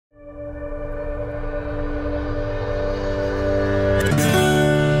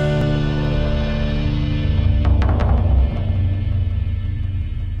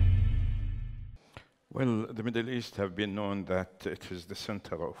East have been known that it is the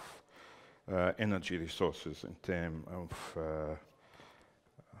center of energy resources in terms of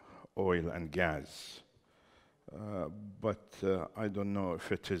oil and gas. But I don't know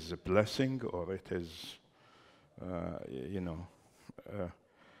if it is a blessing or it is,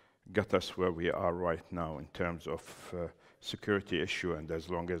 got us where we are right now in terms of security issue. And as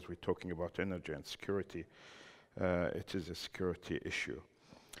long as we're talking about energy and security, it is a security issue.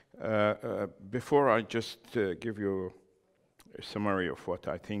 Before I just give you a summary of what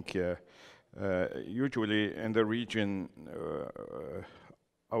I think, usually in the region,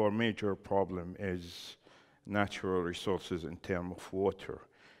 our major problem is natural resources in terms of water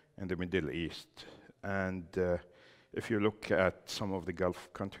in the Middle East. And if you look at some of the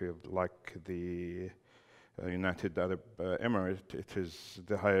Gulf countries like the United Arab Emirates, it is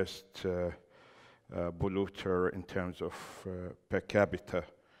the highest polluter in terms of per capita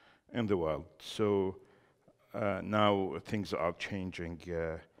in the world. So now things are changing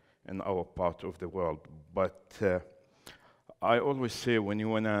in our part of the world. But I always say when you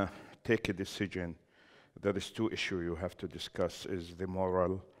want to take a decision, there is two issues you have to discuss, is the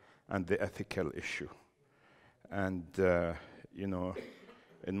moral and the ethical issue. And,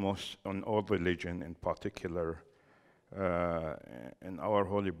 on all religion in particular, in our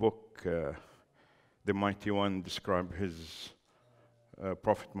holy book, the Mighty One described his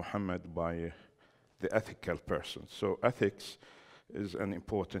Prophet Muhammad by the ethical person. So ethics is an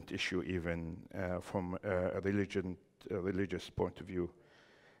important issue even from a religious point of view.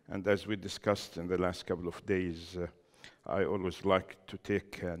 And as we discussed in the last couple of days, I always like to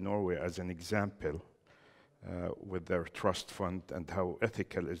take Norway as an example with their trust fund and how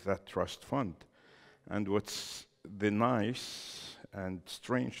ethical is that trust fund. And what's the nice and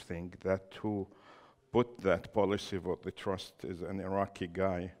strange thing that who put that policy for the trust is an Iraqi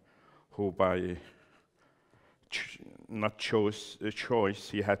guy who by not choice,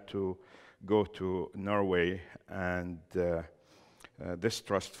 he had to go to Norway, and this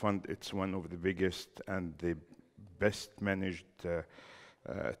trust fund, it's one of the biggest and the best managed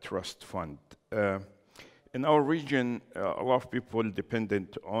trust fund. In our region, a lot of people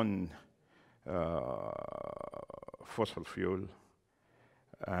dependent on fossil fuel,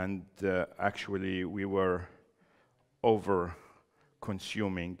 and actually we were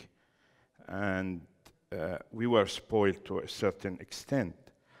over-consuming, and we were spoiled to a certain extent.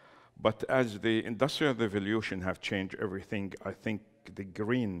 But as the Industrial Revolution have changed everything, I think the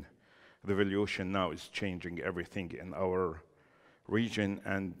Green Revolution now is changing everything in our region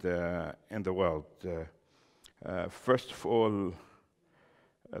and in the world. First of all,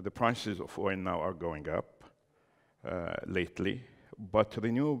 the prices of oil now are going up lately, but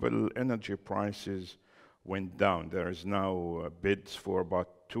renewable energy prices went down. There is now bids for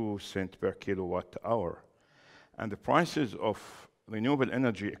about 2 cents per kilowatt hour. And the prices of renewable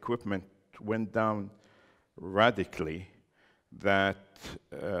energy equipment went down radically, that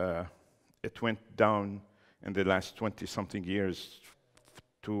it went down in the last 20-something years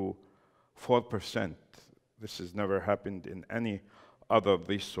to 4%. This has never happened in any other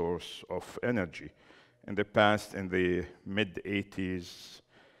resource of energy. In the past, in the mid-80s,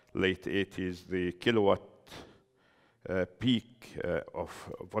 late 80s, the kilowatt peak of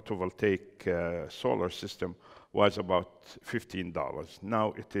photovoltaic solar system was about $15.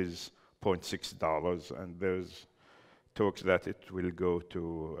 Now it is $0.6, and there's talks that it will go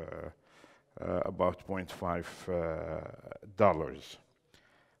to about $0.5.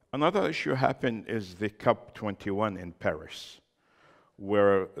 Another issue happened is the COP21 in Paris,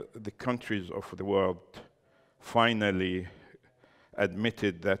 where the countries of the world finally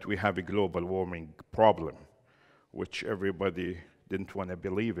admitted that we have a global warming problem, which everybody didn't want to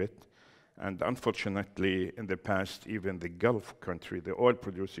believe it. And unfortunately, in the past, even the Gulf country, the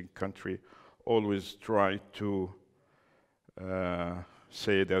oil-producing country, always tried to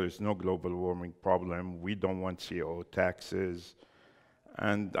say there is no global warming problem, we don't want CO taxes.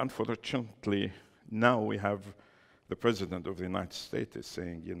 And unfortunately, now we have the President of the United States is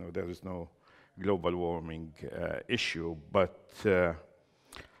saying, there is no global warming issue, but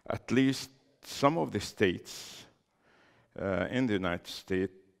at least some of the states in the United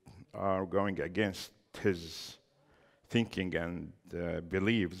States are going against his thinking and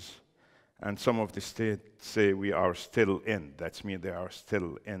beliefs, and some of the states say we are still in. That means they are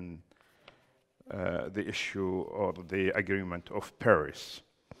still in the issue or the agreement of Paris.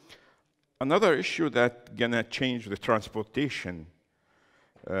 Another issue that's gonna change the transportation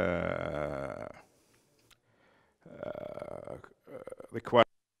require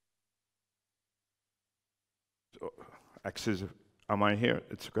excessive. Am I here?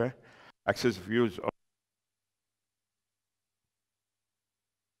 It's okay. Excessive use of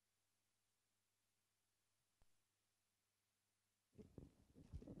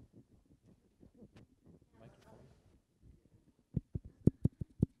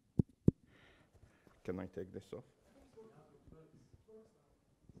Can I take this off?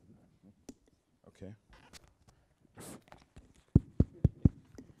 Okay.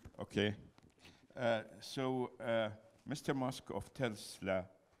 Okay. Mr. Musk of Tesla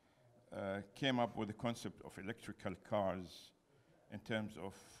came up with the concept of electrical cars in terms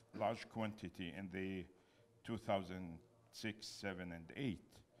of large quantity in the 2006, 7, and 8.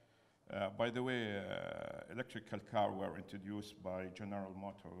 By the way, electrical cars were introduced by General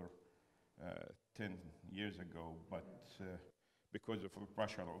Motors 10 years ago, but because of the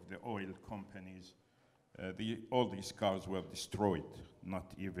pressure of the oil companies, all these cars were destroyed,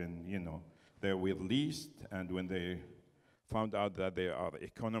 not even, they were leased, and when they found out that they are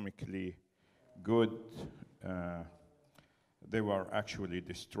economically good, they were actually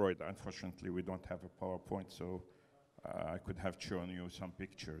destroyed. Unfortunately, we don't have a PowerPoint, so I could have shown you some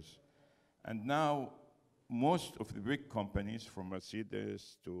pictures. And now, most of the big companies, from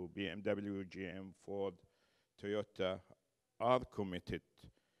Mercedes to BMW, GM, Ford, Toyota, are committed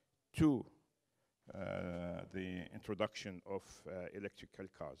to the introduction of electrical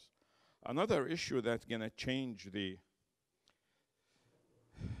cars. Another issue that's going to change the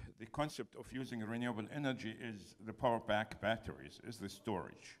concept of using renewable energy is the power pack batteries, is the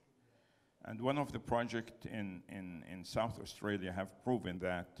storage. And one of the projects in South Australia have proven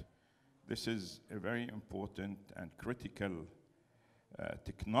that this is a very important and critical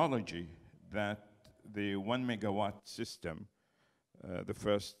technology, that the 1 megawatt system, the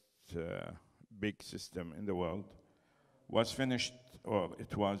first big system in the world, was finished, or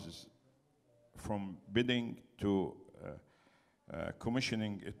it was from bidding to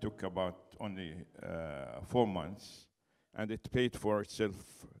commissioning, it took about only 4 months, and it paid for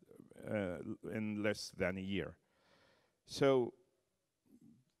itself in less than a year. So,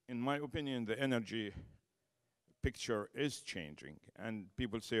 in my opinion, the energy picture is changing, and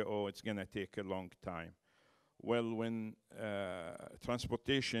people say, oh, it's going to take a long time. Well, when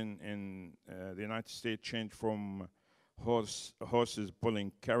transportation in the United States changed from horses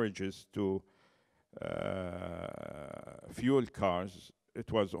pulling carriages to fuel cars,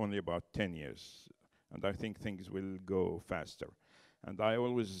 it was only about 10 years. And I think things will go faster. And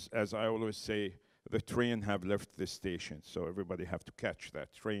as I always say, the train have left the station, so everybody have to catch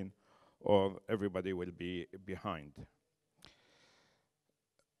that train, or everybody will be behind.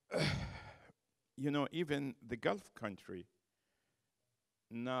 Even the Gulf country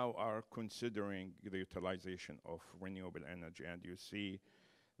now are considering the utilization of renewable energy, and you see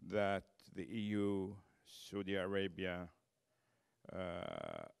that the EU, Saudi Arabia,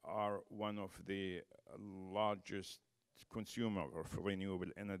 are one of the largest consumer of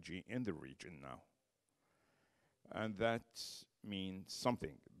renewable energy in the region now. And that means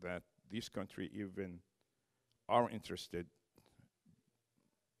something, that this country even are interested,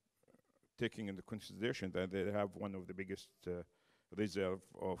 taking into consideration that they have one of the biggest reserve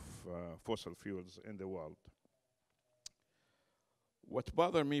of fossil fuels in the world. What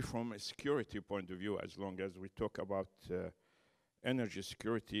bothers me from a security point of view, as long as we talk about energy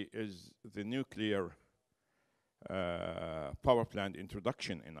security, is the nuclear power plant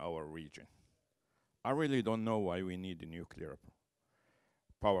introduction in our region. I really don't know why we need a nuclear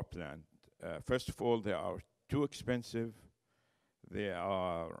power plant. First of all, they are too expensive. They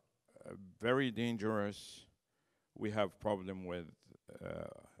are very dangerous. We have problem with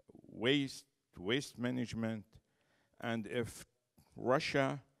waste management. And if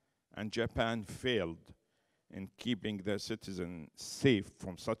Russia and Japan failed in keeping their citizens safe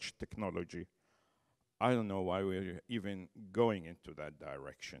from such technology, I don't know why we're even going into that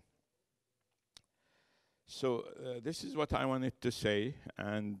direction. So this is what I wanted to say,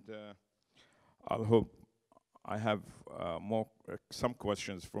 and I'll hope I have some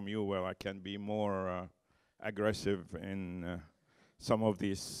questions from you where I can be more aggressive in some of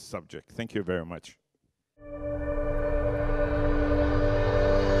these subjects. Thank you very much.